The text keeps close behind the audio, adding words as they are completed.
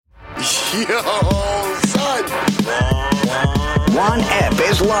Yo, son. One ep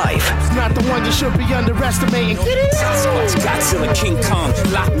is life. It's not the one you should be underestimating. Godzilla, King Kong,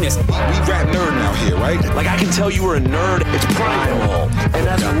 Loch Ness. We rap nerd now here, right? Like, I can tell you were a nerd. It's primal. And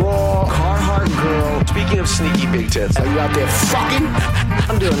that's raw Carhartt girl. Speaking of sneaky big tits, Are you out there fucking?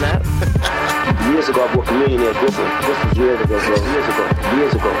 I'm doing that. Years ago, I bought a millionaire different. This was years ago,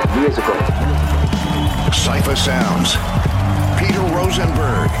 bro. Years ago. Cypher Sounds. Peter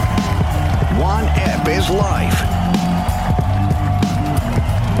Rosenberg. One ep is life.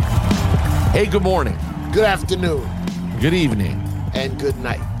 Hey, good morning. Good afternoon Good evening. and good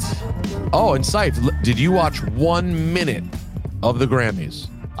night. Oh, and Sife, did you watch 1 minute of the Grammys?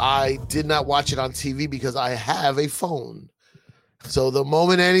 I did not watch it on TV because I have a phone. So the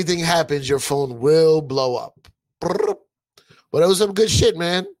moment anything happens, your phone will blow up. But it was some good shit,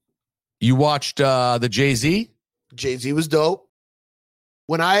 man. You watched the Jay-Z? Jay-Z was dope.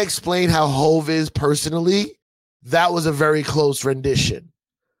 When I explained how Hove is personally, that was a very close rendition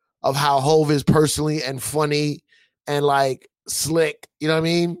of how Hove is personally and funny and like slick. You know what I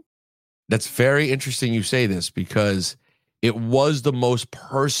mean? That's very interesting you say this because it was the most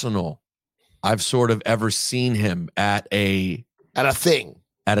personal I've sort of ever seen him at a thing.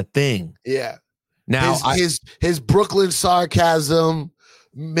 Yeah. Now, his Brooklyn sarcasm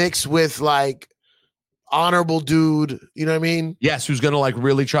mixed with like honorable dude, you know what I mean? yes, who's going to like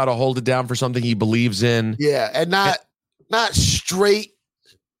really try to hold it down for something he believes in. Yeah, and not straight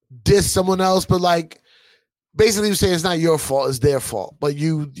diss someone else, but like basically you say it's not your fault, it's their fault, but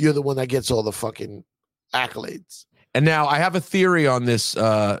you're the one that gets all the fucking accolades. And now I have a theory on this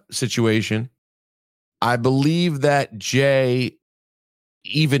situation. I believe that Jay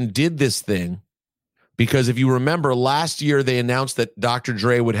even did this thing because if you remember last year, they announced that Dr.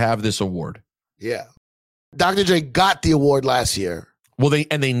 Dre would have this award. Yeah. Dr. Dre got the award last year. Well, they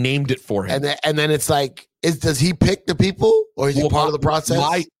named it for him. And then it's like, does he pick the people or is he part of the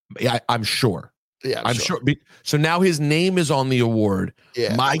process? I'm sure. Yeah, I'm sure. So now his name is on the award.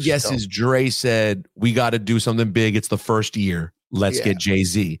 Yeah, my guess is Dre said, we got to do something big. It's the first year. Let's get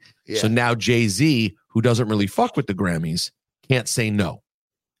Jay-Z. Yeah. So now Jay-Z, who doesn't really fuck with the Grammys, can't say no.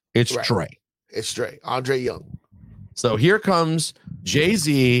 It's Right. Dre. It's Dre, Andre Young. So here comes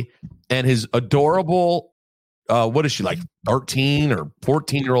Jay-Z and his adorable, what is she, like 13 or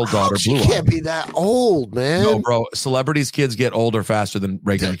 14-year-old daughter? She Blue can't Ivy. be that old, man. No, bro. Celebrities' kids get older faster than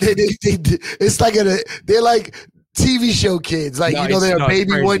regular kids. It's like they're like TV show kids. Like, No, they're a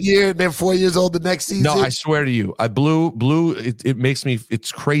baby crazy. 1 year and they're 4 years old the next season. No, I swear to you. Blue, it makes me,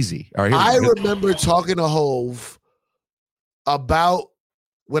 it's crazy. All right, I remember talking to Hove about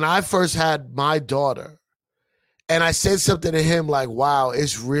when I first had my daughter, and I said something to him like, wow,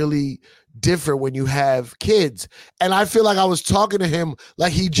 it's really different when you have kids. And I feel like I was talking to him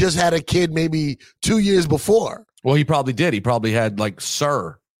like he just had a kid maybe 2 years before. Well, he probably did. He probably had like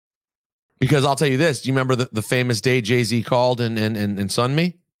Sir. Because I'll tell you this. Do you remember the famous day Jay-Z called and Sun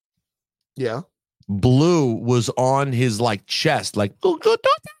Me? Yeah. Blue was on his like chest, like,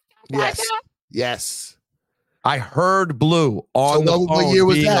 Yes. I heard Blue on the phone what year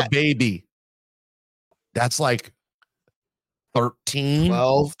was being that? a baby. That's like 13.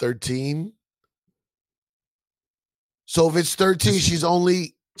 12, 13. So if it's 13, she's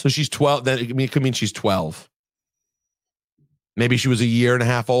only... So she's 12. Then it could mean she's 12. Maybe she was a year and a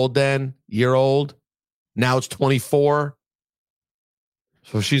half old then, year old. Now it's 24.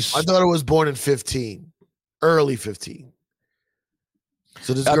 So she's... My daughter was born in 15, early 15.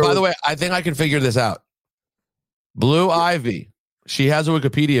 So this girl... by the way, I think I can figure this out. Blue Ivy. She has a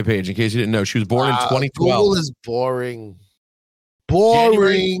Wikipedia page, in case you didn't know. She was born in 2012. Google is boring.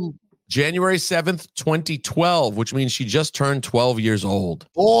 Boring. January 7th, 2012, which means she just turned 12 years old.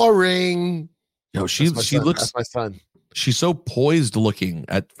 Boring. Yo, she looks... That's my son. She's so poised looking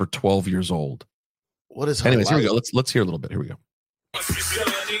for 12 years old. What is her Anyways, here we life? go. Let's hear a little bit. Here we go.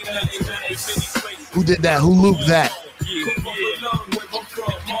 Who did that? Who looped that?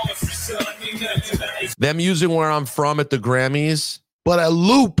 Them using Where I'm From at the Grammys. But a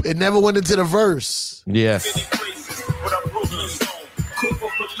loop. It never went into the verse. Yeah.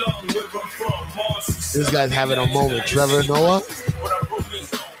 This guy's having a moment. Trevor Noah.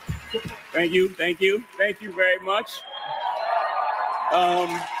 Thank you very much.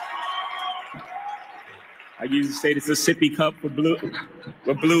 I usually say this is a sippy cup for Blue,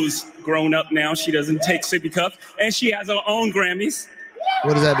 but Blue's grown up now. She doesn't take sippy cups, and she has her own Grammys.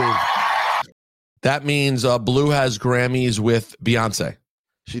 What does that mean? That means Blue has Grammys with Beyonce.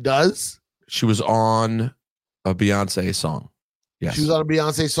 She does? She was on a Beyonce song. Yes. She was on a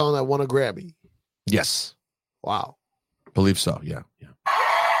Beyonce song that won a Grammy. Yes. Wow. Believe so. Yeah.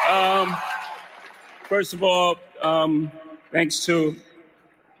 First of all, thanks to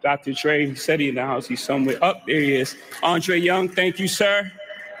Dr. Dre. He said he in the house. He's somewhere. Up there he is. Andre Young, thank you, sir.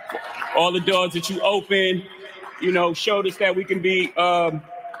 All the doors that you opened, showed us that we can be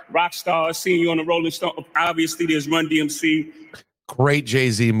rock stars. Seeing you on the Rolling Stone. Obviously, there's Run DMC. Great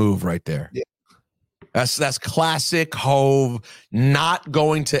Jay-Z move right there. Yeah. That's classic Hove, not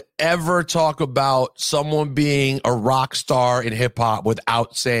going to ever talk about someone being a rock star in hip hop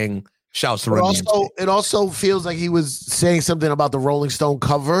without saying shouts to Run DMC. It also feels like he was saying something about the Rolling Stone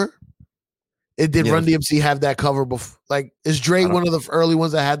cover. Did Run DMC have that cover before? Like, is Dre one of the early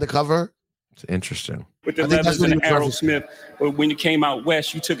ones that had the cover? It's interesting. With the levels and the Aerosmith, but when you came out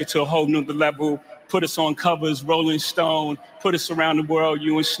west, you took it to a whole new level. Put us on covers, Rolling Stone, put us around the world.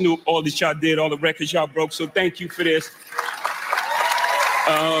 You and Snoop, all that y'all did, all the records y'all broke. So thank you for this.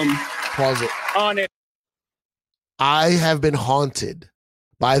 Pause it. On it. I have been haunted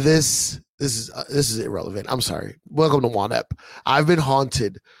by this. This is irrelevant. I'm sorry. Welcome to One Ep. I've been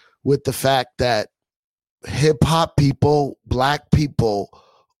haunted with the fact that hip hop people, black people,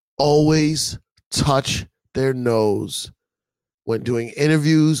 always touch their nose when doing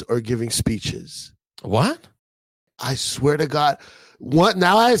interviews or giving speeches. What? I swear to God.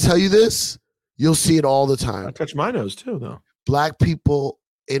 Now I tell you this, you'll see it all the time. I touch my nose too, though. Black people,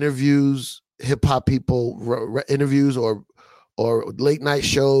 interviews, hip hop people, interviews or late night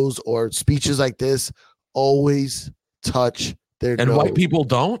shows or speeches like this always touch their nose. And white people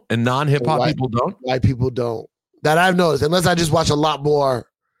don't? And non-hip hop people don't? White people don't. That I've noticed, unless I just watch a lot more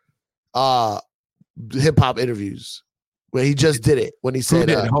hip hop interviews where he just did it when he said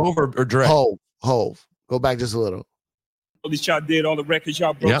Hove or Dre? Hove. Go back just a little. All that y'all did, all the records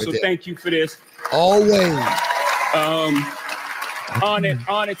y'all broke. Yep. So thank you for this. Always.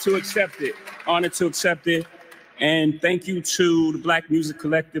 Honored to accept it. Honored to accept it. And thank you to the Black Music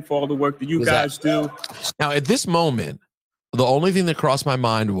Collective for all the work that you guys do. Now, at this moment, the only thing that crossed my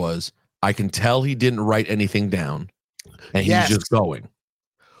mind was I can tell he didn't write anything down, and he's just going.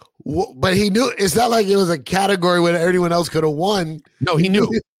 But he knew. It's not like it was a category where anyone else could have won. No, he knew.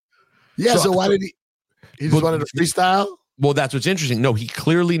 Yeah, so why did he? He just wanted to freestyle? Well, that's what's interesting. No, he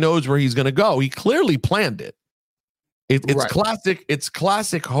clearly knows where he's going to go. He clearly planned it. It's Right. classic. It's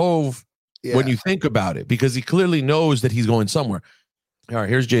classic Hove when you think about it, because he clearly knows that he's going somewhere. All right,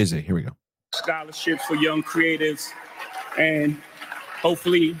 here's Jay-Z. Here we go. Scholarships for young creatives, and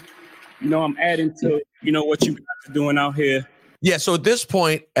hopefully, I'm adding to what you guys are doing out here. Yeah. So at this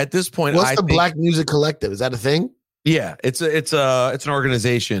point, What's the Black Music Collective? Is that a thing? Yeah, it's an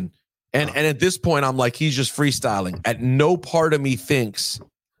organization. And at this point, I'm like, he's just freestyling. At no part of me thinks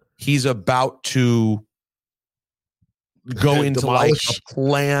he's about to go into like a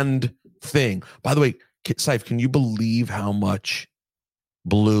planned thing. By the way, Saif, can you believe how much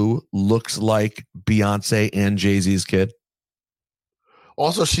Blue looks like Beyonce and Jay-Z's kid?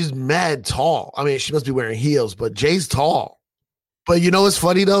 Also, she's mad tall. I mean, she must be wearing heels, but Jay's tall. But you know what's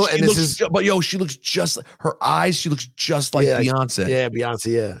funny though? And she looks just her eyes. She looks just like Beyonce. Yeah, Beyonce.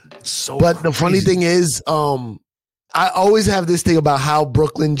 Yeah. So, but the funny thing is, I always have this thing about how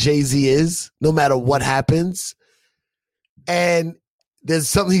Brooklyn Jay-Z is, no matter what happens. And there's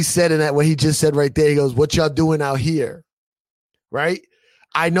something he said in that what he just said right there. He goes, "What y'all doing out here?" Right?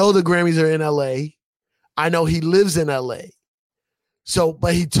 I know the Grammys are in LA. I know he lives in LA. So,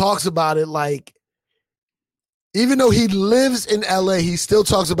 but he talks about it like, even though he lives in LA, he still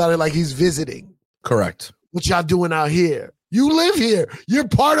talks about it like he's visiting. Correct. What y'all doing out here? You live here. You're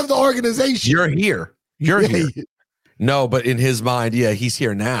part of the organization. You're here. You're here. No, but in his mind, yeah, he's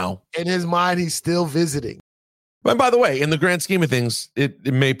here now. In his mind, he's still visiting. But by the way, in the grand scheme of things, it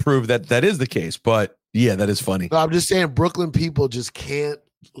may prove that that is the case. But yeah, that is funny. No, I'm just saying Brooklyn people just can't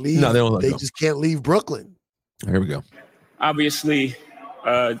leave. No, they just can't leave Brooklyn. Here we go. Obviously,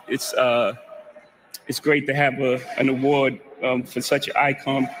 it's great to have an award for such an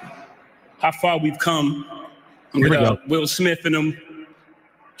icon. How far we've come with Will Smith and them,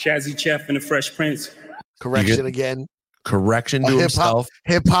 Jazzy Jeff and the Fresh Prince. Correction again. Correction to himself.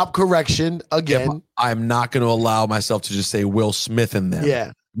 Hip hop correction again. I'm not going to allow myself to just say Will Smith in them.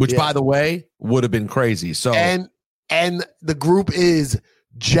 Yeah. Which, by the way, would have been crazy. So and the group is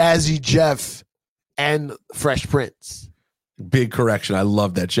Jazzy Jeff and Fresh Prince. Big correction. I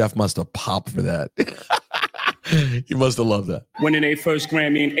love that. Jeff must have popped for that. He must have loved that. Winning their first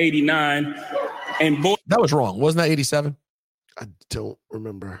Grammy in '89, and that was wrong. Wasn't that '87? I don't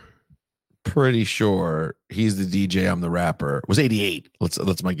remember. Pretty sure he's the DJ. I'm the rapper. It was '88.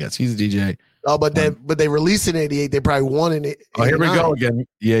 That's my guess. He's the DJ. Oh, but they released in '88. They probably won in it. Oh, here we go again.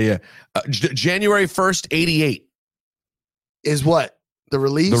 Yeah. January 1st, '88 is what The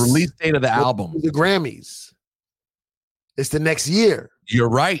release? The release date of the album. The Grammys. It's the next year. You're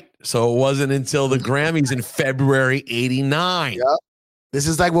right. So it wasn't until the Grammys in February 89. Yep. This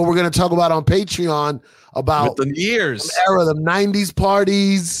is like what we're going to talk about on Patreon about with the years. The era, the 90s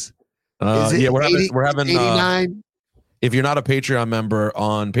parties. Yeah, we're having 89. If you're not a Patreon member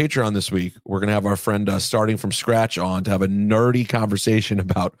on Patreon this week, we're going to have our friend Starting From Scratch on to have a nerdy conversation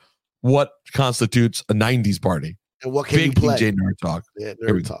about what constitutes a 90s party. And what can you play? DJ Nerd Talk. Yeah,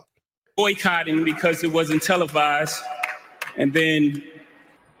 Nerd Talk. Boycotting because it wasn't televised. And then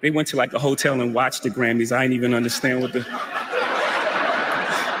they went to like a hotel and watched the Grammys. I didn't even understand what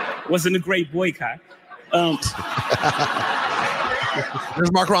wasn't a great boycott. There's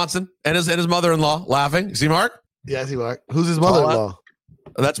Mark Ronson and his mother-in-law laughing. You see Mark? Yeah, I see Mark. Who's his mother-in-law?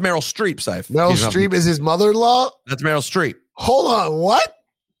 That's Meryl Streep, Saif. Meryl Streep is his mother-in-law? That's Meryl Streep. Hold on, what?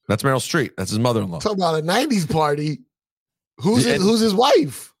 That's Meryl Streep. That's his mother-in-law. Talking about a 90s party. Who's his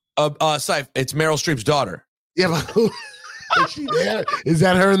wife? Saif, it's Meryl Streep's daughter. Yeah, but is she there? Is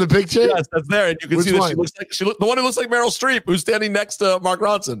that her in the picture? Yes, that's there. And you can see that she looks like the one who looks like Meryl Streep, who's standing next to Mark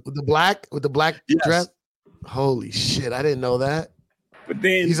Ronson. With the black dress? Holy shit, I didn't know that. But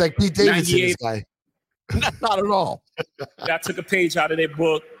then he's like Pete Davidson, this guy. Not at all. I took a page out of their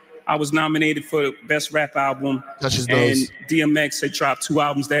book. I was nominated for Best Rap Album. Touch his and nose. DMX had dropped 2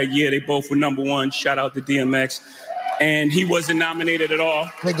 albums that year. They both were #1. Shout out to DMX. And he wasn't nominated at all.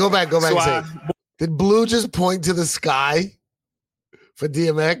 Hey, go back. So did Blue just point to the sky for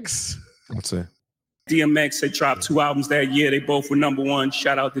DMX? Let's see. DMX had dropped 2 albums that year. They both were #1.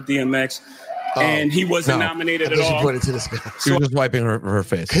 Shout out to DMX. And he wasn't nominated at all. She pointed to the sky. She was just wiping her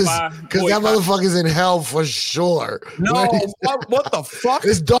face. Because that motherfucker's in hell for sure. No, what the fuck?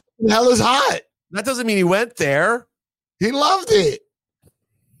 This dog in hell is hot. That doesn't mean he went there. He loved it.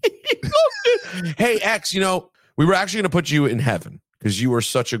 Hey, X, we were actually going to put you in heaven because you were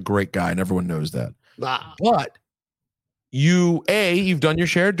such a great guy, and everyone knows that. Nah. But you've done your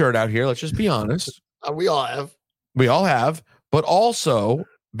share of dirt out here. Let's just be honest. We all have. We all have. But also,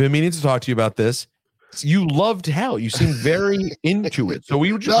 been meaning to talk to you about this. You loved hell. You seem very into it. So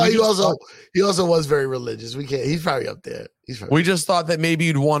he also was very religious. He's probably up there. We just thought that maybe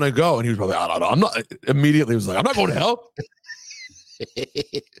you'd want to go, and he was probably, I don't know. I'm not. Immediately was like, I'm not going to hell.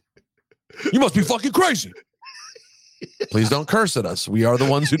 You must be fucking crazy. Please don't curse at us. We are the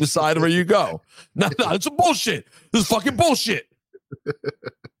ones who decide where you go. No, it's a bullshit. This is fucking bullshit.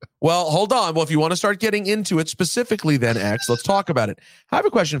 Well, hold on. Well, if you want to start getting into it specifically, then X, let's talk about it. I have a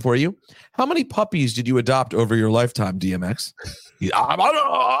question for you. How many puppies did you adopt over your lifetime, DMX?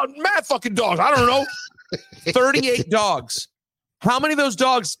 Mad fucking dogs. I don't know. 38 dogs. How many of those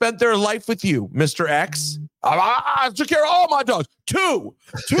dogs spent their life with you, Mr. X? I took care of all my dogs. 2 of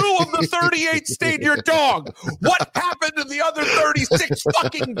the 38 stayed your dog. What happened to the other 36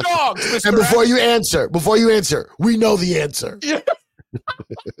 fucking dogs, Mr. And before X? you answer, we know the answer. Yeah.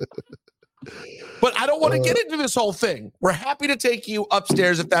 But I don't want to get into this whole thing. We're happy to take you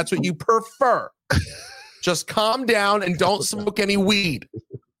upstairs if that's what you prefer. Just calm down and don't smoke any weed.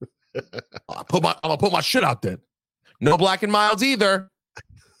 I'm gonna put my shit out there. No Black and Milds either.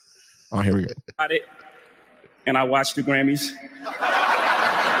 Oh, here we go. Got it. And I watched the Grammys.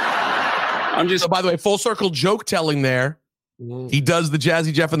 So, by the way, full circle joke telling there. He does the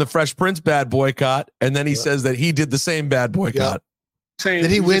Jazzy Jeff and the Fresh Prince bad boycott, and then he says that he did the same bad boycott.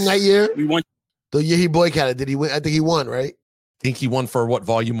 Did he win that year? We won. The year he boycotted, did he win? I think he won, right? I think he won for what,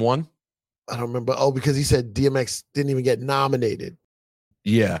 Volume 1? I don't remember. Oh, because he said DMX didn't even get nominated.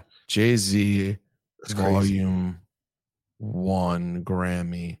 Yeah. Jay-Z, Volume 1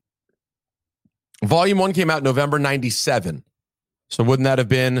 Grammy. Volume 1 came out November 97. So wouldn't that have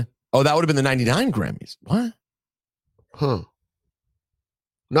been, that would have been the 99 Grammys. What? Huh.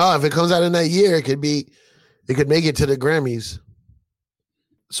 No, if it comes out in that year, it could make it to the Grammys.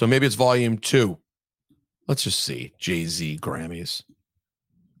 So maybe it's Volume 2. Let's just see. Jay-Z Grammys.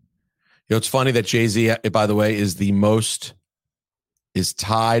 It's funny that Jay-Z, by the way, is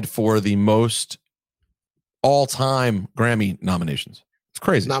tied for the most all-time Grammy nominations. It's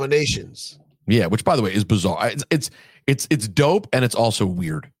crazy. Nominations. Yeah, which by the way is bizarre. It's dope and it's also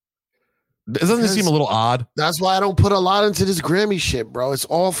weird. Doesn't it seem a little odd? That's why I don't put a lot into this Grammy shit, bro. It's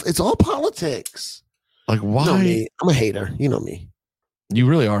all politics. Like, why? You know me. I'm a hater. You know me. You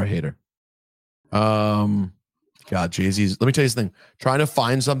really are a hater. God, Jay-Z's. Let me tell you something. Trying to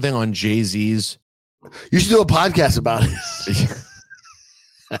find something on Jay-Z's. You should do a podcast about it.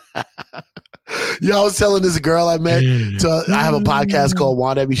 Yeah, I was telling this girl I met, I have a podcast called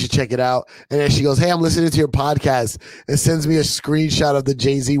Wanda. You should check it out. And then she goes, "Hey, I'm listening to your podcast," and sends me a screenshot of the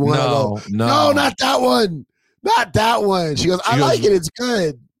Jay-Z one. No, no, not that one. Not that one. She goes, I like it. It's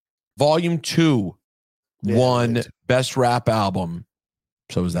good. Volume 2 won right. Best Rap Album.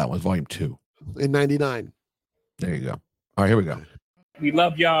 So was that one, Volume 2. In 99. There you go. All right, here we go. We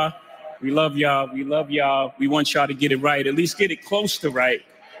love y'all. We love y'all. We love y'all. We want y'all to get it right. At least get it close to right.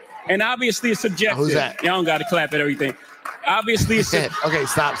 And obviously it's subjective. Who's that? Y'all don't got to clap at everything. Obviously it's okay,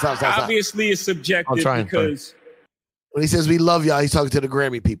 stop. Obviously it's subjective because when he says we love y'all, he's talking to the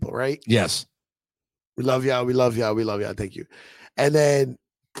Grammy people, right? Yes. We love y'all. We love y'all. We love y'all. Thank you. And then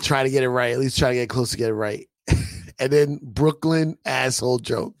try to get it right. At least try to get close to get it right. And then Brooklyn asshole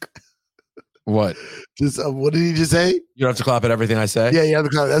joke. What? Just what did he just say? You don't have to clap at everything I say? Yeah, you have to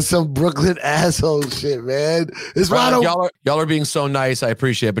clap. That's some Brooklyn asshole shit, man. It's y'all are being so nice. I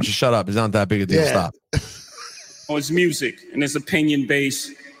appreciate it, but just shut up. It's not that big a deal. Yeah. Stop. Oh, it's music and it's opinion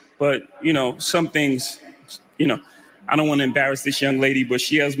based. But, some things, I don't want to embarrass this young lady, but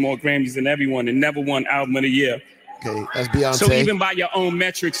she has more Grammys than everyone and never won Album of the Year. Okay, that's Beyonce. So even by your own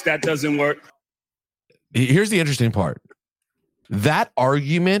metrics, that doesn't work. Here's the interesting part. That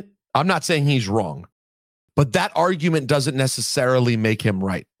argument, I'm not saying he's wrong, but that argument doesn't necessarily make him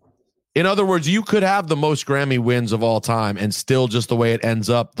right. In other words, you could have the most Grammy wins of all time and still just the way it ends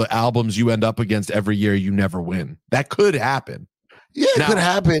up, the albums you end up against every year, you never win. That could happen. Yeah, it could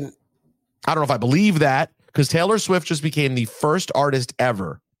happen. I don't know if I believe that because Taylor Swift just became the first artist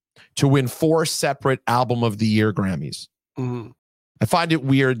ever to win 4 separate Album of the Year Grammys. Mm-hmm. I find it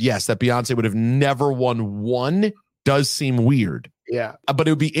weird, yes, that Beyonce would have never won one. Does seem weird. Yeah. But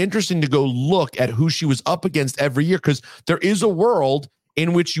it would be interesting to go look at who she was up against every year because there is a world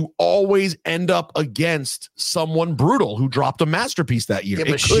in which you always end up against someone brutal who dropped a masterpiece that year.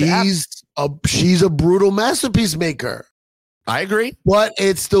 Yeah, but she's a brutal masterpiece maker. I agree. But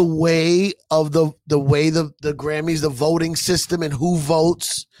it's the way of the Grammys, the voting system and who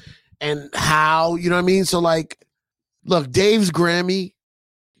votes and how, you know what I mean? So look, Dave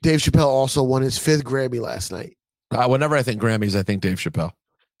Chappelle also won his 5th Grammy last night. Whenever I think Grammys, I think Dave Chappelle.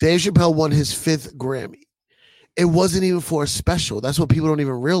 Dave Chappelle won his 5th Grammy. It wasn't even for a special. That's what people don't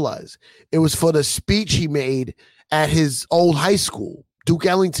even realize. It was for the speech he made at his old high school, Duke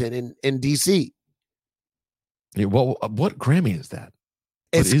Ellington in D.C. Yeah, what Grammy is that?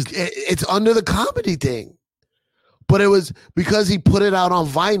 It's under the comedy thing. But it was because he put it out on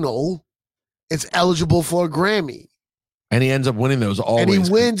vinyl, it's eligible for a Grammy. And he ends up winning those always. And he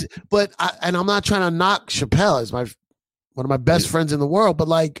wins, but I'm not trying to knock Chappelle. He's one of my best friends in the world, but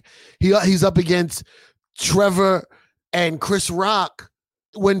he's up against Trevor and Chris Rock.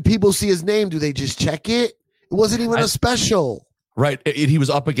 When people see his name, do they just check it? It wasn't even a special. Right. He was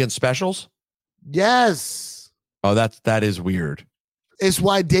up against specials? Yes. Oh, that is weird. It's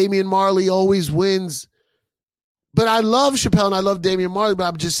why Damian Marley always wins. But I love Chappelle and I love Damian Marley, but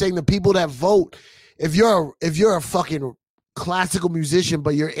I'm just saying the people that vote, if you're a fucking classical musician,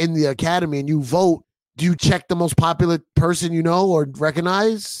 but you're in the academy and you vote, do you check the most popular person you know or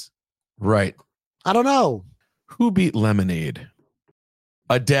recognize? Right. I don't know. Who beat Lemonade?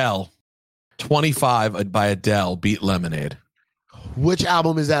 Adele. 25 by Adele beat Lemonade. Which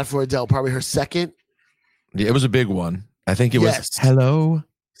album is that for Adele? Probably her 2nd? Yeah, it was a big one. I think it was Hello.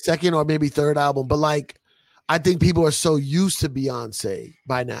 2nd or maybe 3rd album. But I think people are so used to Beyonce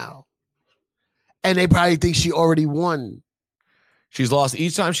by now. And they probably think she already won. She's lost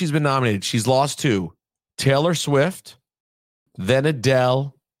each time she's been nominated. She's lost to Taylor Swift, then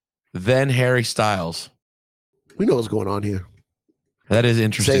Adele, then Harry Styles. We know what's going on here. That is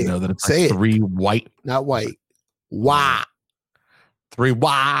interesting, though, that it's like 3 white. Not white. Wah. 3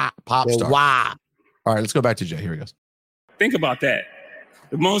 pop stars. Wah. All right, let's go back to Jay. Here he goes. Think about that.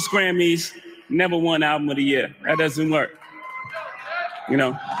 The most Grammys, never won Album of the Year. That doesn't work.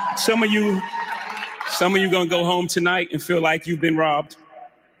 Some of you gonna go home tonight and feel like you've been robbed.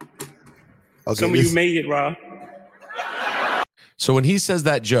 Okay, some of you may get robbed. So when he says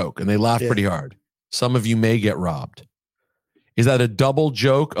that joke, and they laugh pretty hard, some of you may get robbed. Is that a double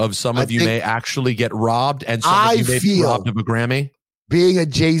joke of some of you may actually get robbed and some of you may be robbed of a Grammy? Being a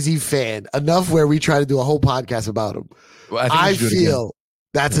Jay-Z fan, enough where we try to do a whole podcast about him. Well, I feel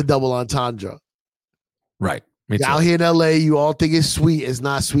that's a double entendre. Right. Me too. Out here in LA, you all think it's sweet. It's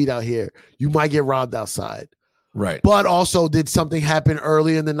not sweet out here. You might get robbed outside. Right. But also, did something happen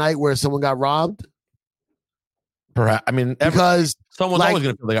early in the night where someone got robbed? Perhaps. I mean, because someone's always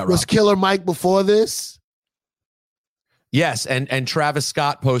going to feel they got robbed. Was Killer Mike before this? Yes. And Travis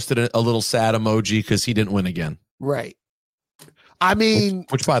Scott posted a little sad emoji because he didn't win again. Right. I mean,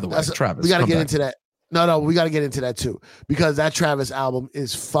 which by the way, Travis, we got to get into that. No, we got to get into that too, because that Travis album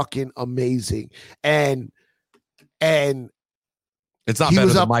is fucking amazing. And it's not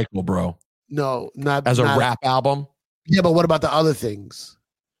better than Michael, bro. No, not as a not, rap album. Yeah, but what about the other things?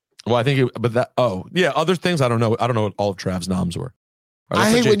 Well, I think, other things. I don't know. I don't know what all of Trav's noms were. I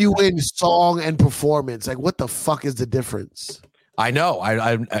hate when you win song and performance. Like, what the fuck is the difference? I know.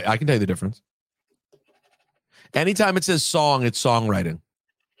 I can tell you the difference. Anytime it says song, it's songwriting.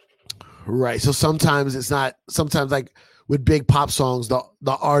 Right. So sometimes it's not. Sometimes, like with big pop songs, the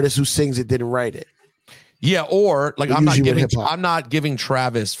artist who sings it didn't write it. Yeah, or like But I'm usually not giving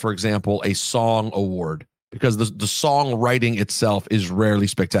Travis, for example, a song award because the songwriting itself is rarely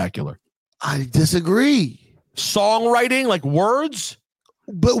spectacular. I disagree. Songwriting, like words.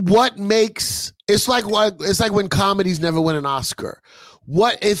 But what makes it's like when comedies never win an Oscar.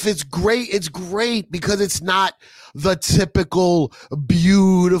 What if it's great? It's great because it's not the typical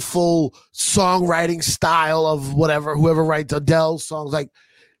beautiful songwriting style of whoever writes Adele songs. Like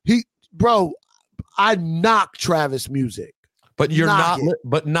I knock Travis music. But you're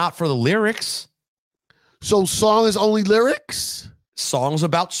but not for the lyrics. So song is only lyrics? Songs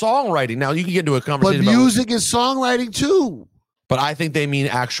about songwriting. Now you can get into a conversation but music is songwriting too. But I think they mean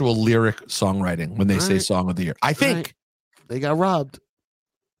actual lyric songwriting when they say song of the year. I think they got robbed.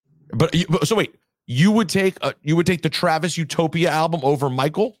 But so wait, you would take the Travis Utopia album over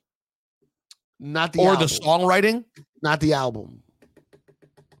Michael? Not the or album. the songwriting? Not the album.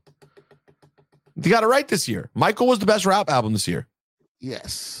 You got it right this year. Michael was the best rap album this year.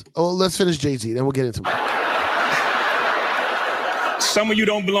 Yes. Oh, let's finish Jay-Z, then we'll get into it. Some of you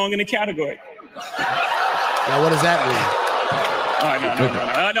don't belong in the category. Now, what does that mean? Oh,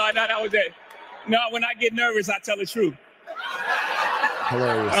 no, that was it. No, when I get nervous, I tell the truth.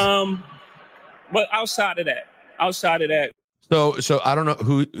 Hilarious. But outside of that. So I don't know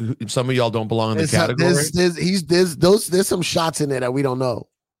who some of y'all don't belong in the category. There's some shots in there that we don't know.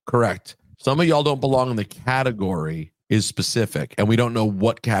 Correct. Some of y'all don't belong in the category is specific, and we don't know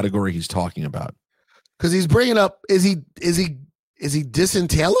what category he's talking about. Because he's bringing up, is he dissing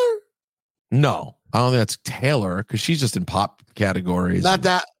Taylor? No, I don't think that's Taylor because she's just in pop categories. Not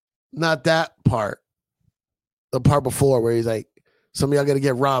that part. The part before where he's like, some of y'all got to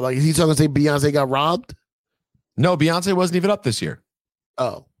get robbed. Like, is he talking to say Beyonce got robbed? No, Beyonce wasn't even up this year.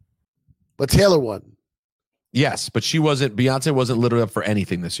 Oh, but Taylor won. Yes, but Beyonce wasn't literally up for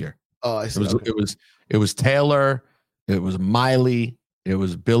anything this year. Oh, I see. It was Taylor, it was Miley, it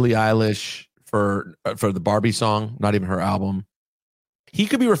was Billie Eilish for the Barbie song, not even her album. He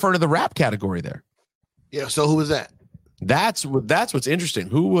could be referring to the rap category there. Yeah, so who was that? That's what's interesting.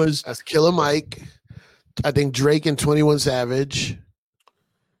 Who was That's Killer Mike. I think Drake and 21 Savage.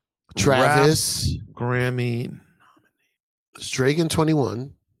 Travis. Rap, Grammy. It's Drake and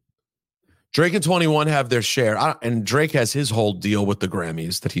 21. Drake and 21 have their share. And Drake has his whole deal with the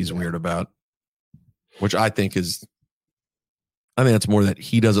Grammys that he's weird about, which I think it's more that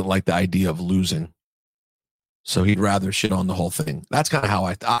he doesn't like the idea of losing. So he'd rather shit on the whole thing. That's kind of how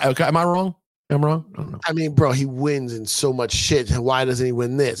okay, am I wrong? I'm wrong? I don't know. I mean, bro, he wins in so much shit. Why doesn't he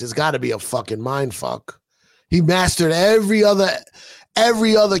win this? It's got to be a fucking mind fuck. He mastered every other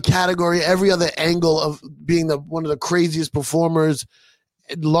category, every other angle of being one of the craziest performers,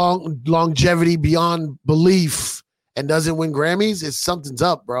 longevity beyond belief, and doesn't win Grammys. Something's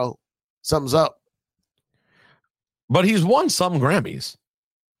up, bro. Something's up. But he's won some Grammys.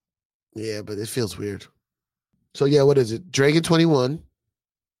 Yeah, but it feels weird. So yeah, what is it? Drake and 21.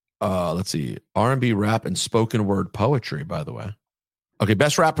 Let's see. R&B, rap, and spoken word poetry, by the way. Okay,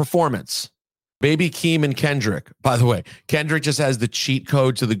 best rap performance. Baby Keem and Kendrick. By the way, Kendrick just has the cheat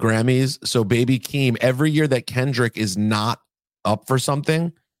code to the Grammys. So Baby Keem, every year that Kendrick is not up for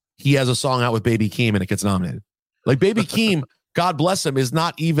something, he has a song out with Baby Keem and it gets nominated. Like Baby Keem, God bless him, is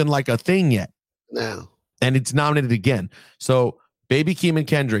not even like a thing yet. No. And it's nominated again. So Baby Keem and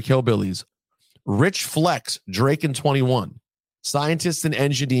Kendrick, Hillbillies. Rich Flex, Drake and 21. Scientists and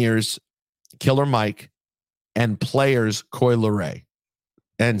Engineers, Killer Mike. And Players, Coi Leray.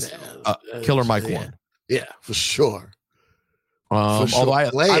 And Killer Mike won. Yeah, for sure. Although I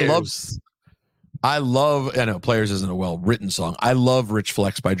know Players isn't a well-written song. I love Rich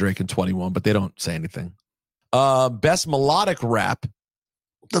Flex by Drake and 21, but they don't say anything. Best melodic rap.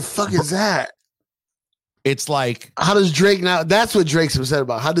 What the fuck is that? It's like, how does Drake now? That's what Drake's upset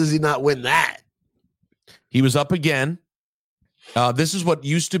about. How does he not win that? He was up again. This is what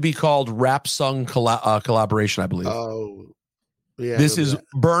used to be called rap song collaboration, I believe. Oh, yeah. This is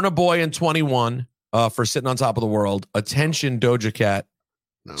Burna Boy and 21 for Sitting on Top of the World. Attention, Doja Cat.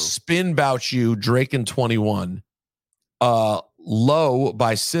 No. Spin Bout You, Drake and 21. Low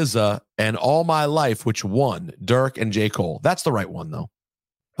by SZA and All My Life, which won Dirk and J. Cole. That's the right one, though.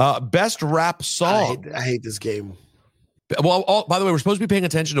 Best rap song. I hate this game. Well, by the way, we're supposed to be paying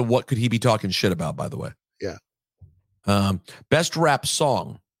attention to what could he be talking shit about, by the way. Yeah. Best rap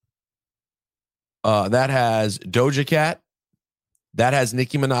song. That has Doja Cat. That has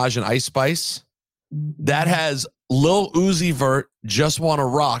Nicki Minaj and Ice Spice. That has Lil Uzi Vert, Just Wanna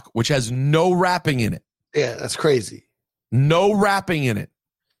Rock, which has no rapping in it. Yeah, that's crazy. No rapping in it.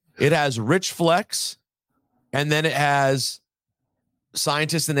 It has Rich Flex, and then it has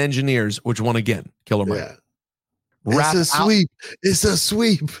Scientists and Engineers, which won again, Killer Mike. Yeah. It's a sweep. It's a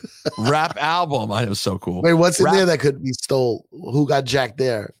sweep. Rap album. It was so cool. Wait, what's in there that could be stole? Who got jacked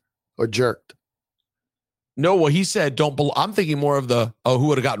there or jerked? No, well, he said I'm thinking more of who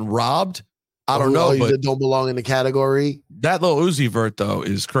would have gotten robbed? I don't know. But don't belong in the category. That Lil Uzi Vert, though,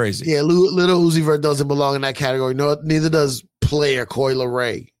 is crazy. Yeah, little Uzi Vert doesn't belong in that category. No, neither does Player Coi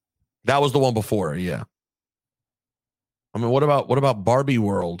Leray. That was the one before, yeah. I mean, what about Barbie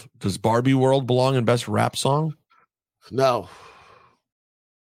World? Does Barbie World belong in best rap song? No.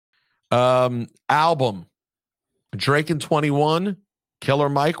 Album. Drake and 21, Killer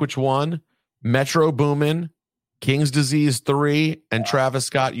Mike, which won, Metro Boomin, King's Disease 3, and Travis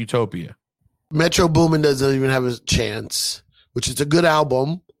Scott, Utopia. Metro Boomin doesn't even have a chance, which is a good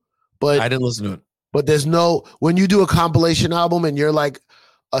album, but I didn't listen to it. But there's no, when you do a compilation album and you're like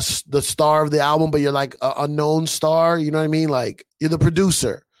the star of the album, but you're like an unknown star, you know what I mean? Like you're the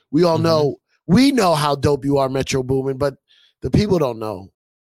producer. We all know, we know how dope you are, Metro Boomin, but the people don't know.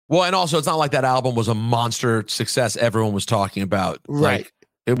 Well, and also it's not like that album was a monster success everyone was talking about. Right. Like,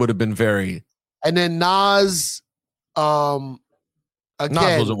 it would have been very. And then Nas, again,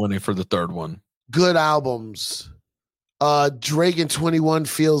 Nas wasn't winning for the third one. Good albums. Drake and 21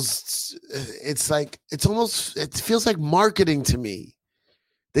 feels, it feels like marketing to me.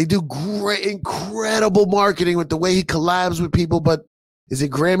 They do great, incredible marketing with the way he collabs with people, but is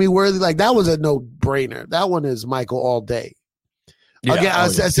it Grammy worthy? Like that was a no-brainer. That one is Michael all day. Yeah, again,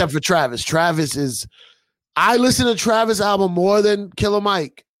 except for Travis. I listen to Travis album more than Killer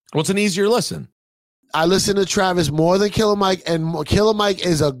Mike. What's an easier listen? I listen to Travis more than Killer Mike, and Killer Mike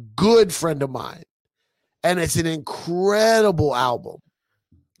is a good friend of mine. And it's an incredible album.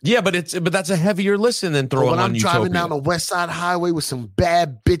 Yeah, but that's a heavier listen than throwing on Utopia. When I'm driving down the West Side Highway with some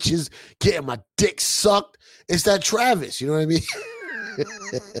bad bitches getting my dick sucked, it's that Travis. You know what I mean?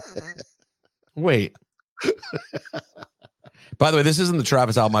 Wait. By the way, this isn't the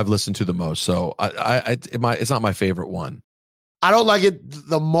Travis album I've listened to the most, so it's not my favorite one. I don't like it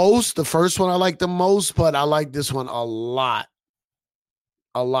the most. The first one I like the most, but I like this one a lot.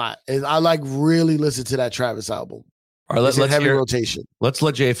 A lot. And I like really listen to that Travis album. All right, let's heavy hear, rotation. Let's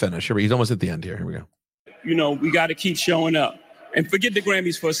let Jay finish. He's almost at the end here. Here we go. You know, we got to keep showing up. And forget the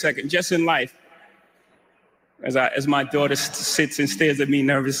Grammys for a second. Just in life, as my daughter sits and stares at me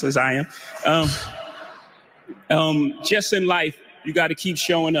nervous as I am. Just in life, you got to keep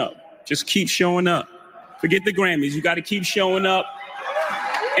showing up. Just keep showing up. Forget the Grammys. You got to keep showing up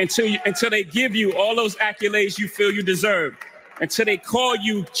until they give you all those accolades you feel you deserve. Until they call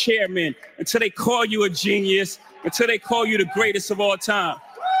you chairman. Until they call you a genius. Until they call you the greatest of all time.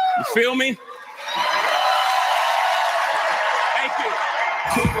 You feel me? Thank you.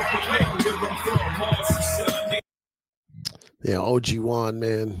 Yeah, OG Juan,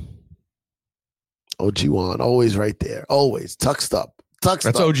 man. OG Juan, always right there. Always. Tucked up. That's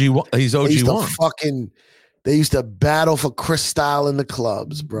OG Juan. He's OG Juan. They used to battle for Cristal in the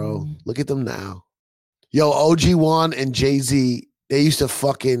clubs, bro. Look at them now. Yo, OG Juan and Jay-Z, they used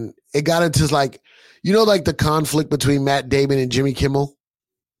to it got into like, like the conflict between Matt Damon and Jimmy Kimmel?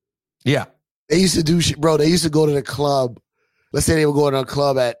 Yeah. They used to do shit, bro. They used to go to the club. Let's say they were going to a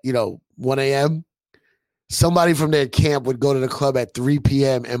club at, 1 a.m. Somebody from their camp would go to the club at 3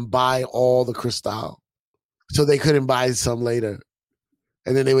 p.m. and buy all the Cristal. So they couldn't buy some later.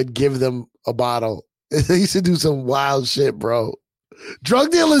 And then they would give them a bottle. They used to do some wild shit, bro.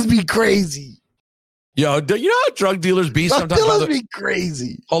 Drug dealers be crazy. Yo, you know how drug dealers be sometimes? Drug dealers be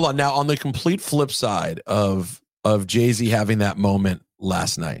crazy. Hold on. Now, on the complete flip side of Jay-Z having that moment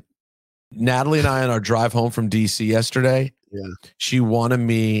last night, Natalie and I on our drive home from DC yesterday, she wanted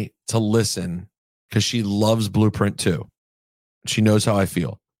me to listen because she loves Blueprint 2. She knows how I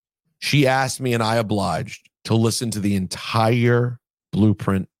feel. She asked me, and I obliged, to listen to the entire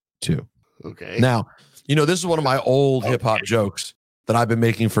Blueprint 2. Okay. Now, this is one of my old hip-hop jokes that I've been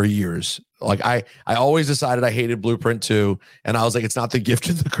making for years. Like, I always decided I hated Blueprint 2, and I was like, it's not the gift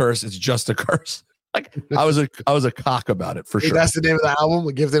and the curse, it's just a curse. Like, I was a cock about it, for sure. That's the name of the album,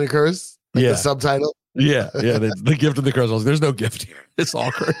 A Gift and a Curse? Like the subtitle? Yeah, the gift and the curse. There's no gift here. It's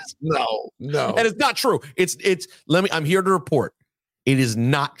all curse. No. And it's not true. I'm here to report. It is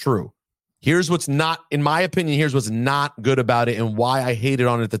not true. Here's what's not, in my opinion, here's what's not good about it and why I hated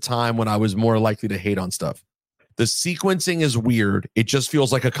on it at the time when I was more likely to hate on stuff. The sequencing is weird. It just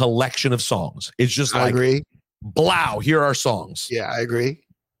feels like a collection of songs. It's just I like, agree. blow, here are songs. Yeah, I agree.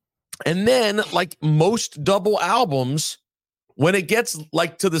 And then, like most double albums, when it gets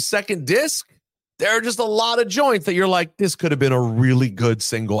like to the second disc, there are just a lot of joints that you're like, this could have been a really good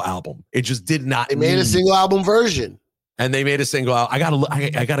single album. It just did not. They made a single album version. And they made a single album.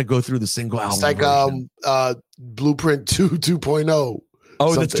 I gotta go through the single album. It's like version. Blueprint 2.0.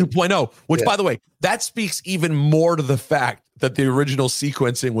 Oh, that's 2.0, which, by the way, that speaks even more to the fact that the original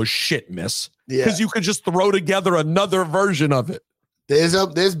sequencing was shit, miss. Because you could just throw together another version of it.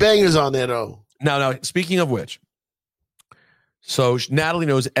 There's bangers on there, though. Now, speaking of which, so Natalie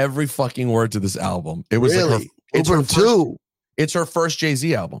knows every fucking word to this album. It was really? like it's her first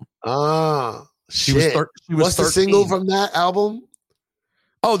Jay-Z album. She was What's 13. The single from that album?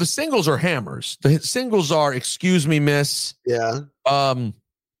 Oh, the singles are hammers. The singles are Excuse Me, Miss. Yeah.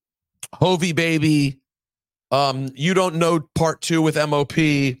 Hovey Baby. You Don't Know Part 2 with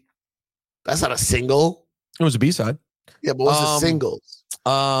MOP. That's not a single. It was a B-side. Yeah, but what's the singles?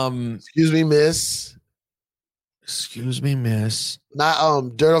 Excuse Me, Miss. Excuse Me, Miss.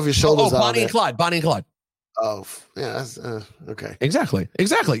 Not Dirt Off Your Shoulders. Bonnie and Clyde. Bonnie and Clyde. Oh, yeah, that's okay. Exactly.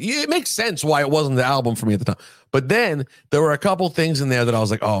 It makes sense why it wasn't the album for me at the time. But then there were a couple things in there that I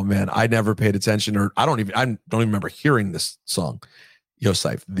was like, oh man, I never paid attention, or I don't even remember hearing this song. Yo,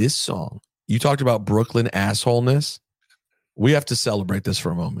 Syph, this song, you talked about Brooklyn assholeness. We have to celebrate this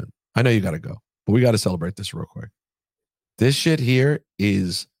for a moment. I know you got to go, but we got to celebrate this real quick. This shit here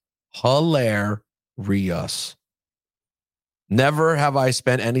is hilarious. Never have I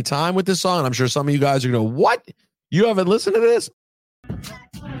spent any time with this song. I'm sure some of you guys are going to, what? You haven't listened to this?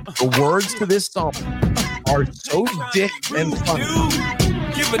 The words to this song are so dick and funny.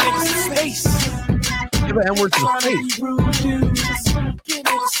 Give a nigga some space. Give an N-word to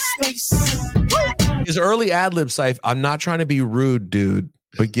space. His early ad-lib, Syph, I'm not trying to be rude, dude,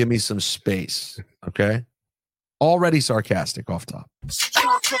 but give me some space, okay? Already sarcastic off top.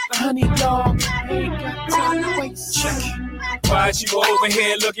 Why you over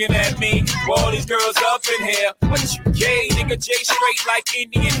here looking at me? All these girls up in here. What you gay, nigga? J straight like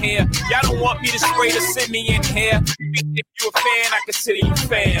Indian here. Y'all don't want me to spray to send me in here. If you a fan, I consider you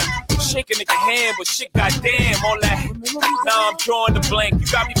fam. Shaking nigga hand, but shit goddamn all that. Now I'm drawing the blank. You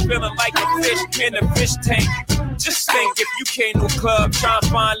got me feeling like a fish in a fish tank. Just think if you came to a club, trying to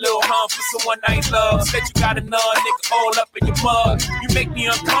find a little home for some one night love. Said you got another nigga all up in your mug. You make me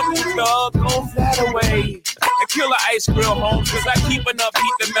uncomfortable, dog. Go that away. And kill an ice grill home, cause I keep enough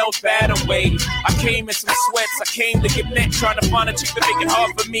heat to melt that away. I came in some sweats, I came to get neck, trying to find a chick to make it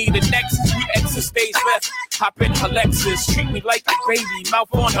hard for me. The next, we exit stage left, hop in her Lexus, treat me like a baby, mouth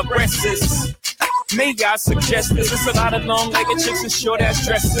on her breasts. May I suggest this? It's a lot of long-legged chicks and short-ass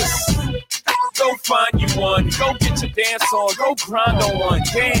dresses. Go find you one, go get your dance on, go grind on one,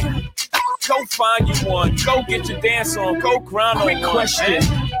 damn. Go find you one, go get your dance on, go grind on one. Question.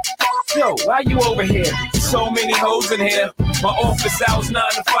 Yo, why you over here? So many hoes in here. My office hours 9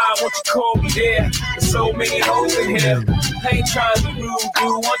 to 5. Won't you call me there? There's so many hoes in here. I ain't trying to be rude, dude.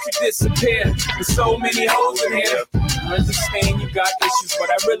 Won't you disappear? There's so many hoes in here. I understand you got issues, but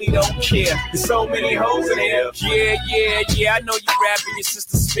I really don't care. There's so many hoes in here. Yeah. I know you rapping, your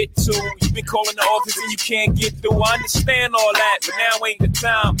sister spit too. You been calling the office and you can't get through. I understand all that, but now ain't the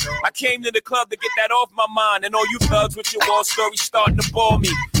time. I came to the club to get that off my mind. And all you thugs with your war story starting to bore me.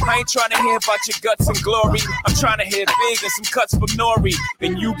 I ain't trying to hear about your guts and glory. I'm trying to hear big and some cuts from Nori.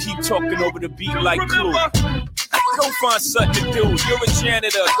 And you keep talking over the beat like Clue. Go find something to do. You're a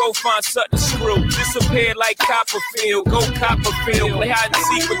janitor. Go find something to screw. Disappear like Copperfield. Go Copperfield. Play hide and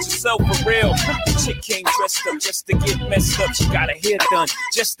seek with yourself for real. The chick came dressed up just to get messed up. She got her hair done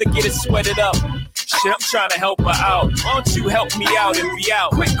just to get it sweated up. Shit, I'm trying to help her out. Why don't you help me out and be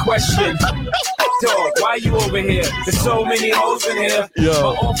out? Quick question. Dog, why you over here? There's so many hoes in here.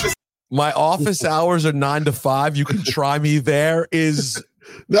 Yo, my office hours are 9 to 5. You can try me there is...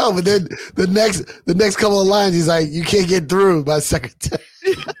 No, but then the next couple of lines, he's like, you can't get through my secretary.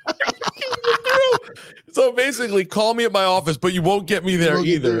 So basically, call me at my office, but you won't get me there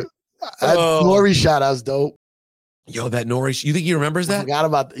either. Nori shout out's dope. Yo, that Nori, you think he remembers that? I forgot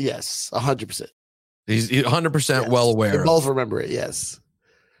about yes, 100%. He's 100% well aware. They both remember it, yes.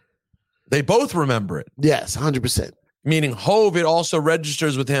 They both remember it. Yes, 100%. Meaning Hove, it also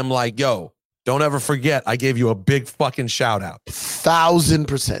registers with him like, yo, don't ever forget, I gave you a big fucking shout out.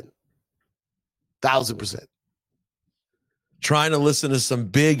 1,000%. 1,000%. Trying to listen to some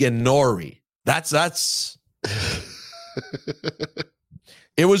Big and Nori. That's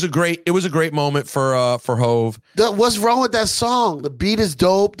It was a great moment for Hove. What's wrong with that song? The beat is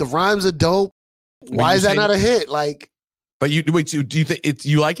dope. The rhymes are dope. Why is that not a hit? Like, but do you think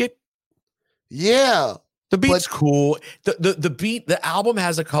you like it? Yeah. The beat's cool. The beat, the album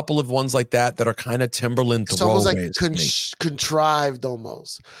has a couple of ones like that are kind of Timberland throwaways. It's almost like contrived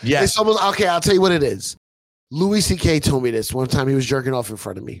almost. Yeah. It's almost, okay, I'll tell you what it is. Louis C.K. told me this one time. He was jerking off in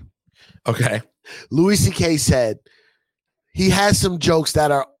front of me. Okay. Louis C.K. said he has some jokes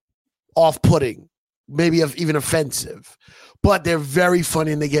that are off-putting, maybe even offensive, but they're very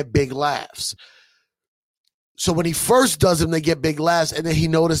funny and they get big laughs. So when he first does them, they get big laughs, and then he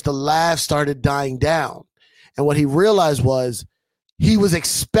noticed the laughs started dying down. And what he realized was he was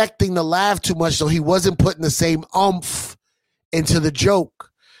expecting the laugh too much, so he wasn't putting the same oomph into the joke.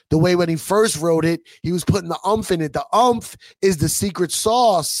 The way when he first wrote it, he was putting the oomph in it. The oomph is the secret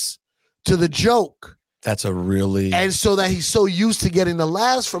sauce to the joke. That's a really... And so that he's so used to getting the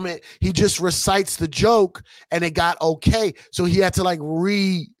laughs from it, he just recites the joke, and it got okay. So he had to like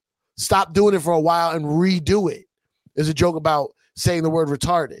stop doing it for a while and redo it. There's a joke about saying the word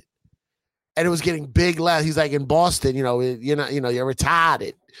retarded. And it was getting big laughs. He's like, in Boston, you're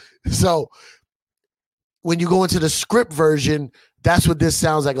retarded. So when you go into the script version, that's what this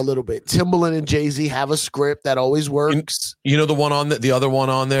sounds like a little bit. Timbaland and Jay-Z have a script that always works. You know the other one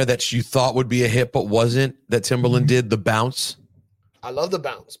on there that you thought would be a hit but wasn't, that Timbaland did, The Bounce? I love The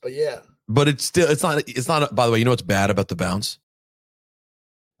Bounce, but yeah. But it's not, by the way, you know what's bad about The Bounce?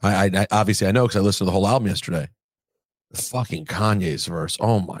 I obviously I know because I listened to the whole album yesterday. Fucking Kanye's verse.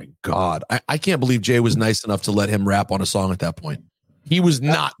 Oh my God. I can't believe Jay was nice enough to let him rap on a song at that point. He was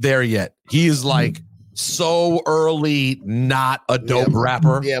not there yet. He is like so early, not a dope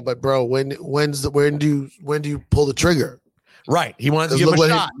rapper. Yeah, but bro, when do you pull the trigger? Right. He wanted to give him a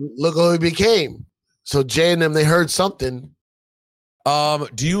shot. Look who he became. So Jay and them, they heard something. Do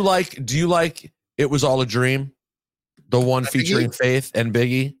you like It Was All a Dream? The one featuring Faith and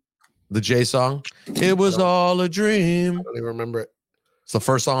Biggie? The Jay song? It was all a dream. I don't even remember it. It's the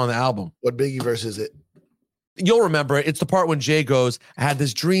first song on the album. What Biggie verse is it? You'll remember it. It's the part when Jay goes, I had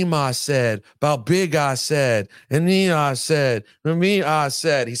this dream I said, about big I said, and me I said, and me I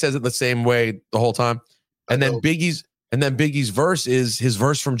said. He says it the same way the whole time. And then Biggie's verse is his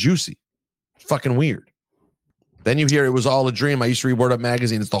verse from Juicy. Fucking weird. Then you hear It Was All a Dream. I used to read Word Up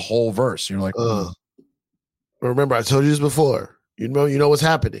Magazine. It's the whole verse. You're like, remember, I told you this before. You know what's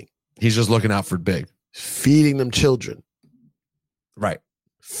happening. He's just looking out for Big. Feeding them children. Right.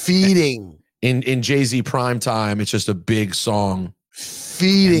 Feeding. In Jay-Z prime time, it's just a big song.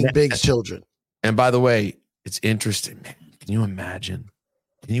 Feeding Big's children. And by the way, it's interesting, man. Can you imagine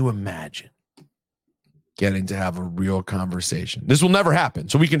getting to have a real conversation? This will never happen,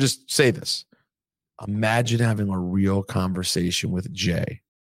 so we can just say this. Imagine having a real conversation with Jay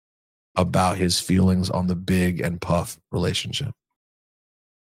about his feelings on the Big and Puff relationship.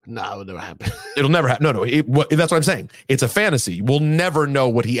 No, it would never happen. It'll never happen. No, that's what I'm saying. It's a fantasy. We'll never know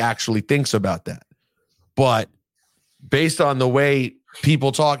what he actually thinks about that. But based on the way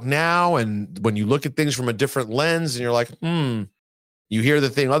people talk now, and when you look at things from a different lens, and you're like, you hear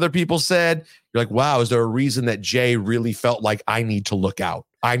the thing other people said, you're like, wow, is there a reason that Jay really felt like I need to look out?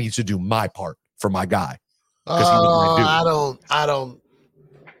 I need to do my part for my guy. I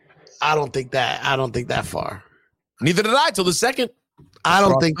don't think that far. Neither did I till the second.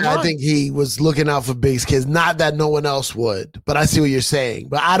 I think he was looking out for Big's kids. Not that no one else would, but I see what you're saying.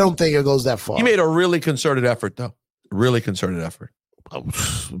 But I don't think it goes that far. He made a really concerted effort, though. Really concerted effort.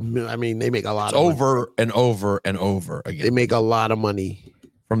 I mean, they make a lot of money. Over and over and over again. They make a lot of money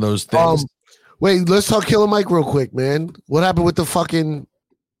from those things. Wait, let's talk Killer Mike real quick, man. What happened with the fucking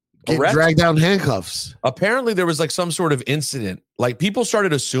getting dragged down handcuffs? Apparently, there was like some sort of incident. Like people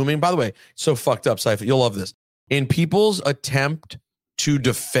started assuming. By the way, so fucked up, Cypher. You'll love this. In people's attempt to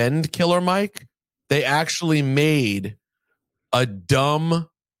defend Killer Mike, they actually made a dumb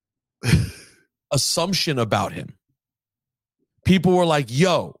assumption about him. People were like,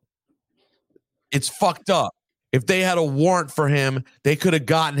 yo, it's fucked up. If they had a warrant for him, they could have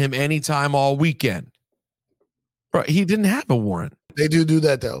gotten him anytime all weekend. Bro, he didn't have a warrant. They do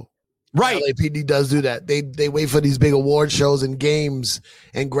that, though. Right. LAPD does do that. They wait for these big award shows and games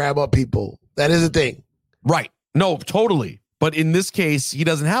and grab up people. That is a thing. Right. No, totally. But in this case, he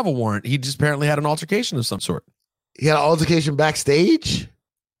doesn't have a warrant. He just apparently had an altercation of some sort. He had an altercation backstage?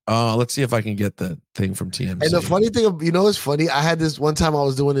 Let's see if I can get the thing from TMZ. And the funny thing, it's funny. I had this one time I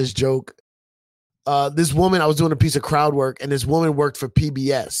was doing this joke. This woman, I was doing a piece of crowd work, and this woman worked for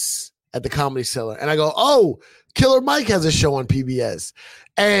PBS at the Comedy Cellar. And I go, oh, Killer Mike has a show on PBS.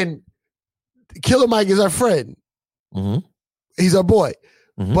 And Killer Mike is our friend. Mm-hmm. He's our boy.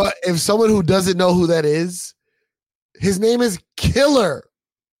 Mhm. But if someone who doesn't know who that is, his name is Killer.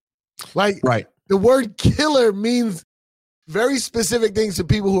 Like, Right. the word killer means very specific things to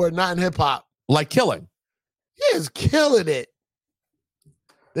people who are not in hip hop. Like killing. He is killing it.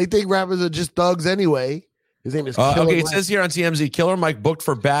 They think rappers are just thugs anyway. His name is Killer Okay, it Mike. says here on TMZ, Killer Mike booked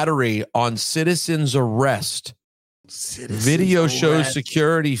for battery on citizen's arrest. Video shows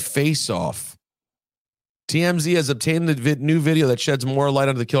security face-off. TMZ has obtained the new video that sheds more light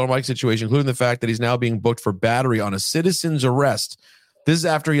onto the Killer Mike situation, including the fact that he's now being booked for battery on a citizen's arrest. This is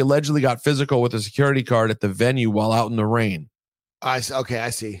after he allegedly got physical with a security guard at the venue while out in the rain. I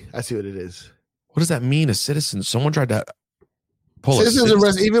see what it is. What does that mean, a citizen? Someone tried to pull Citizen's a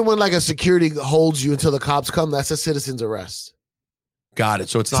arrest, even when like a security holds you until the cops come, that's a citizen's arrest. Got it.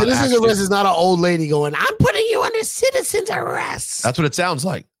 So it's not Citizen's actually, arrest is not an old lady going, I'm putting you under citizen's arrest. that's what it sounds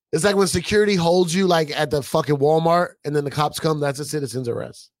like. It's like when security holds you like at the fucking Walmart and then the cops come, that's a citizen's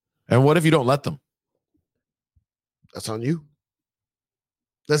arrest. And what if you don't let them? That's on you.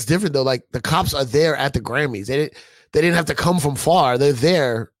 That's different though. Like the cops are there at the Grammys. They didn't have to come from far. They're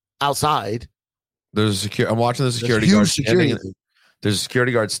there outside. There's I'm watching the security huge guard security. there's a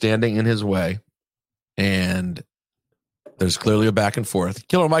security guard standing in his way, and there's clearly a back and forth.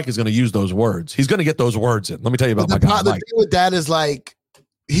 Killer Mike is going to use those words. He's going to get those words in. Let me tell you about my guy, The Mike. thing with that is like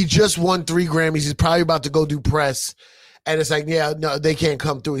he just won 3 Grammys. He's probably about to go do press, and it's like, yeah, no, they can't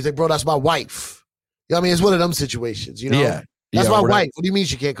come through. He's like, bro, that's my wife. You know what I mean? It's one of them situations. You know, Yeah. that's Yeah, my we're not- wife. What do you mean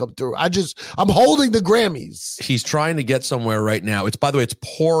she can't come through? I'm holding the Grammys. He's trying to get somewhere right now. By the way, it's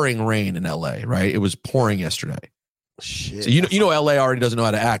pouring rain in LA, right? It was pouring yesterday. Shit. So you know LA already doesn't know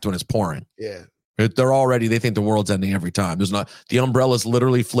how to act when it's pouring. Yeah. They think the world's ending every time. The umbrella's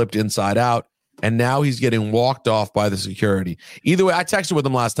literally flipped inside out, and now he's getting walked off by the security. Either way, I texted with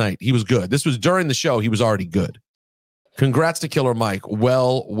him last night. He was good. This was during the show. He was already good. Congrats to Killer Mike.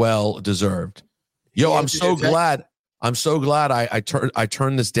 Well deserved. Yo, I'm so glad I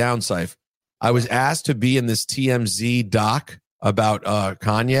turned this down, Syph. I was asked to be in this TMZ doc about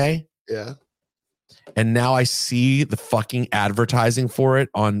Kanye. Yeah. And now I see the fucking advertising for it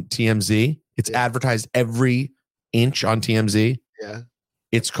on TMZ. It's advertised every inch on TMZ. Yeah.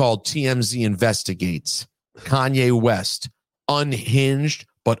 It's called TMZ Investigates. Kanye West, unhinged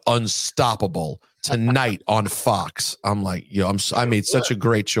but unstoppable, tonight on Fox. I'm like, yo, I made such a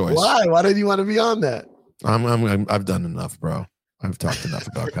great choice. Why? Why did you want to be on that? I've done enough, bro. I've talked enough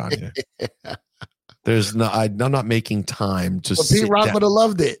about Kanye. I'm not making time to. But Pete Rock would have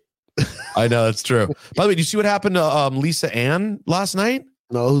loved it. I know that's true. By the way, did you see what happened to Lisa Ann last night?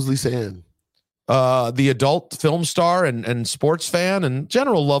 No, who's Lisa Ann? The adult film star and sports fan and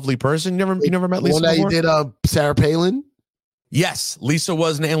general lovely person. You never met Lisa One that before? you did Sarah Palin? Yes, Lisa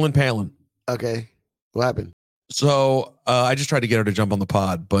was Nailin Palin. Okay. What happened? So I just tried to get her to jump on the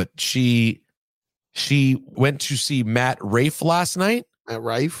pod, but she went to see Matt Rafe last night. Matt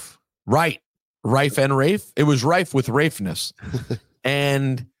Rife? Right. Rife and Rafe. It was rife with Rafeness.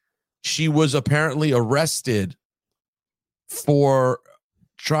 And she was apparently arrested for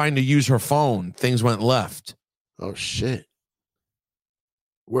trying to use her phone. Things went left. Oh, shit.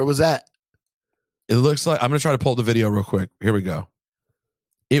 Where was that? It looks like, I'm going to try to pull the video real quick. Here we go.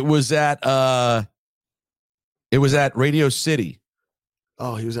 It was at Radio City.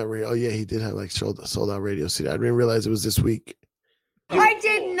 Oh, he was at Radio. Oh, yeah, he did have like sold out Radio City. I didn't realize it was this week. I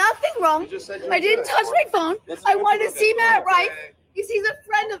did nothing wrong. I didn't touch my phone. I wanted to see Matt Rife because he's a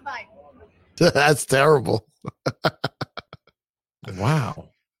friend of mine. That's terrible. Wow.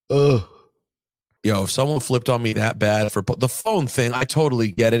 Ugh. Yo, if someone flipped on me that bad for the phone thing, I totally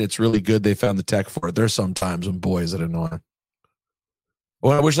get it. It's really good they found the tech for it. There's some times when boys that annoy.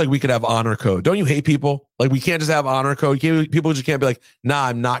 Well, I wish like we could have honor code. Don't you hate people? Like we can't just have honor code. People just can't be like, nah,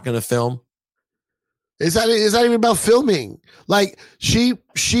 I'm not going to film. It's not even about filming. Like she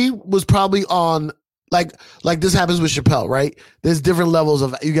was probably on like this happens with Chappelle, right? There's different levels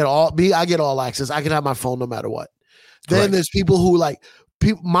of I get all access. I can have my phone no matter what. Then Right. there's people who like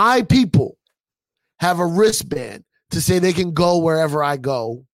my people have a wristband to say they can go wherever I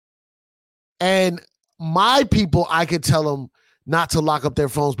go. And my people, I could tell them not to lock up their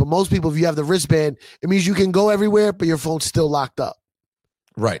phones. But most people, if you have the wristband, it means you can go everywhere, but your phone's still locked up.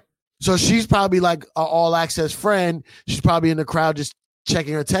 Right. So she's probably like an all access friend. She's probably in the crowd just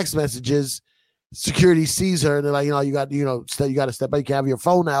checking her text messages. Security sees her and they're like, you got to step back. You can have your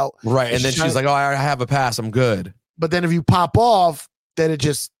phone out. Right. And then she's like, oh, I have a pass. I'm good. But then if you pop off, then it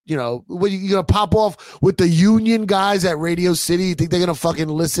just, you're going to pop off with the union guys at Radio City. You think they're going to fucking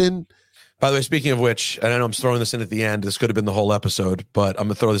listen? By the way, speaking of which, and I know I'm throwing this in at the end. This could have been the whole episode, but I'm going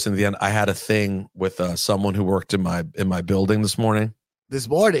to throw this in at the end. I had a thing with someone who worked in my building this morning. This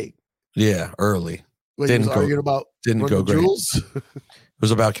morning. Yeah, early. When he was arguing about didn't go great. It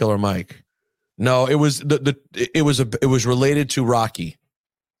was about Killer Mike. No, it was it was related to Rocky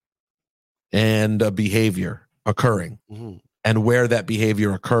and behavior occurring and where that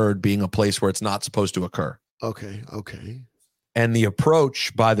behavior occurred being a place where it's not supposed to occur. Okay. And the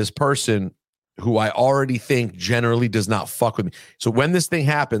approach by this person who I already think generally does not fuck with me. So when this thing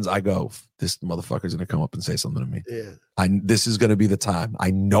happens, I go, this motherfucker's going to come up and say something to me. Yeah. This is going to be the time.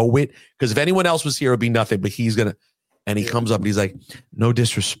 I know it. Because if anyone else was here, it would be nothing. But he's going to, and he comes up and he's like, no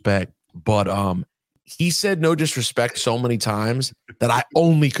disrespect. But he said no disrespect so many times that I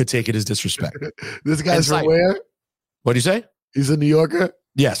only could take it as disrespect. This guy's from where? What do you say? He's a New Yorker?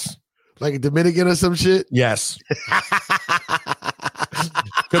 Yes. Like a Dominican or some shit? Yes.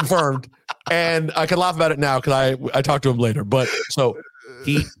 Confirmed. And I can laugh about it now because I talked to him later. But so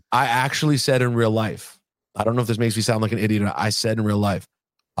I actually said in real life, I don't know if this makes me sound like an idiot. I said in real life,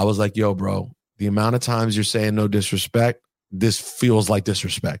 I was like, yo, bro, the amount of times you're saying no disrespect, this feels like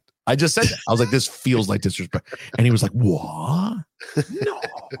disrespect. I just said that. I was like, this feels like disrespect. And he was like, what? No.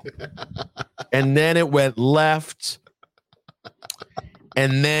 And then it went left.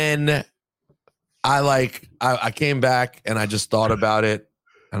 And then I came back and I just thought about it.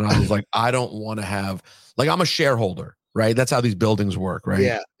 And I was like, I don't want to have, like, I'm a shareholder, right? That's how these buildings work,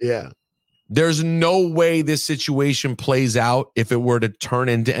 right? Yeah. There's no way this situation plays out if it were to turn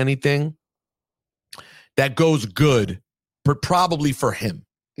into anything that goes good, but probably for him.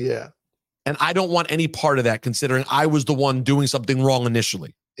 Yeah. And I don't want any part of that, considering I was the one doing something wrong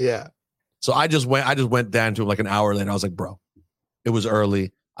initially. Yeah. So I just went down to him like an hour later. I was like, bro, it was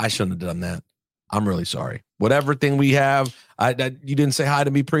early. I shouldn't have done that. I'm really sorry. Whatever thing we have, you didn't say hi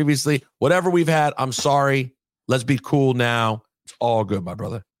to me previously. Whatever we've had, I'm sorry. Let's be cool now. It's all good, my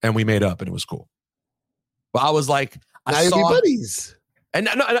brother. And we made up, and it was cool. But I was like, now you'll be buddies. And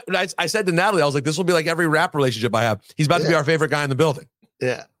I said to Natalie, I was like, this will be like every rap relationship I have. He's about to be our favorite guy in the building.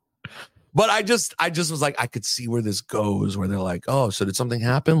 Yeah. But I just was like, I could see where this goes, where they're like, oh, so did something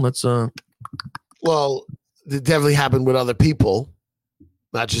happen? Let's Well, it definitely happened with other people,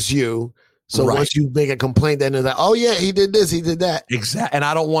 not just you. So once you make a complaint, then they're like, oh yeah, he did this, he did that. Exactly. And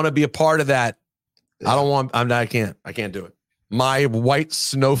I don't want to be a part of that. Yeah. I can't do it. My white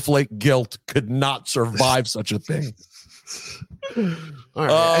snowflake guilt could not survive such a thing. All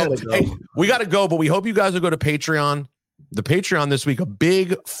right, hey, we got to go, but we hope you guys will go to Patreon. The Patreon this week, a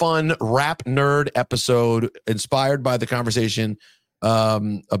big, fun rap nerd episode inspired by the conversation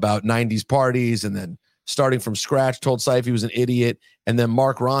about 90s parties, and then starting from scratch, told Syfe he was an idiot. And then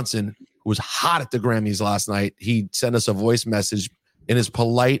Mark Ronson, who was hot at the Grammys last night, he sent us a voice message in his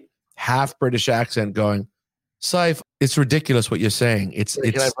polite, half British accent going, Syfe, it's ridiculous what you're saying. I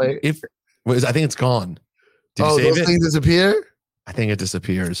think it's gone. Did you save those things disappear? I think it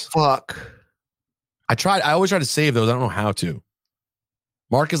disappears. Fuck. I always try to save those. I don't know how to.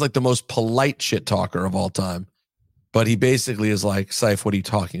 Mark is like the most polite shit talker of all time. But he basically is like, Syfe, what are you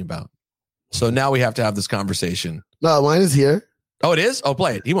talking about? So now we have to have this conversation. No, mine is here. Oh, it is? Oh,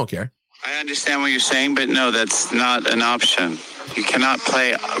 play it. He won't care. I understand what you're saying, but no, that's not an option. You cannot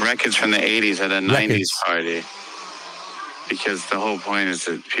play records from the 80s at a 90s party. Because the whole point is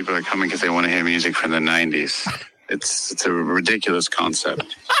that people are coming because they want to hear music from the 90s. It's a ridiculous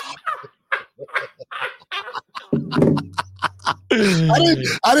concept.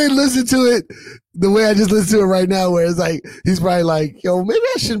 I didn't listen to it the way I just listened to it right now, where it's like he's probably like, yo, maybe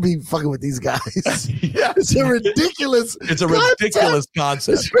I shouldn't be fucking with these guys. Yeah. It's a ridiculous concept. It's a ridiculous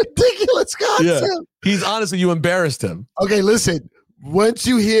concept. Yeah. He's honestly, you embarrassed him. Okay, listen. Once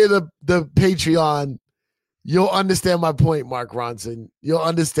you hear the Patreon, you'll understand my point, Mark Ronson. You'll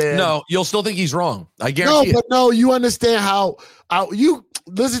understand. No, you'll still think he's wrong. I guarantee you understand how you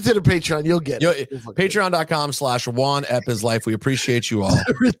listen to the Patreon. You'll get it. Patreon.com/Juan Ep is life. We appreciate you all.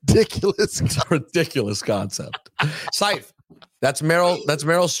 Ridiculous. It's a ridiculous concept. Syfe, that's Meryl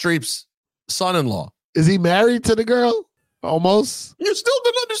Streep's son-in-law. Is he married to the girl? Almost. You still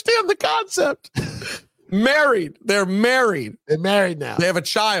didn't understand the concept. Married. They're married. They're married now. They have a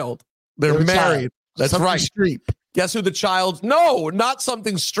child. They're married. That's something right. Streep. Guess who the child? No, not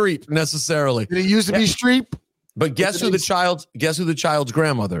something Streep necessarily. Did it used to be Streep? But guess who the child's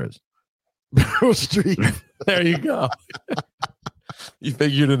grandmother is? Meryl Streep. There you go. You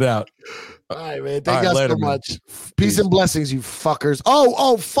figured it out. All right, man. Thank you so much. Peace and blessings, you fuckers.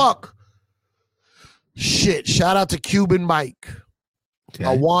 Oh, fuck. Shit. Shout out to Cuban Mike. Okay.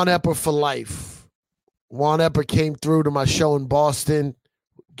 A Juan Epper for life. Juan Epper came through to my show in Boston.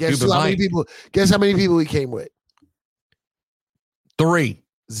 Guess how many people he came with? 3.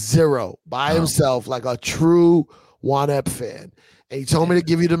 0 by himself, like a true Juan Ep fan. And he told me to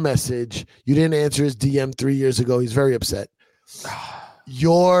give you the message. You didn't answer his DM 3 years ago. He's very upset.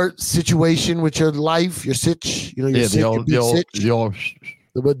 Your situation with your life, your sitch, you know, your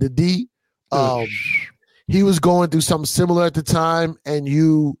the D. He was going through something similar at the time, and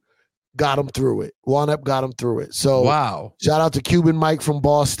you got him through it. One Up got him through it. So wow. Shout out to Cuban Mike from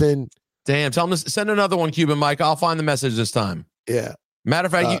Boston. Damn, tell him to send another one, Cuban Mike. I'll find the message this time. Yeah. Matter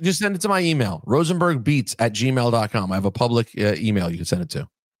of fact, you just send it to my email, rosenbergbeats@gmail.com. I have a public email you can send it to.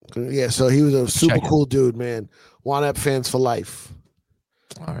 Yeah, so he was a super cool dude, man. One Up fans for life.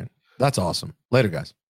 All right. That's awesome. Later, guys.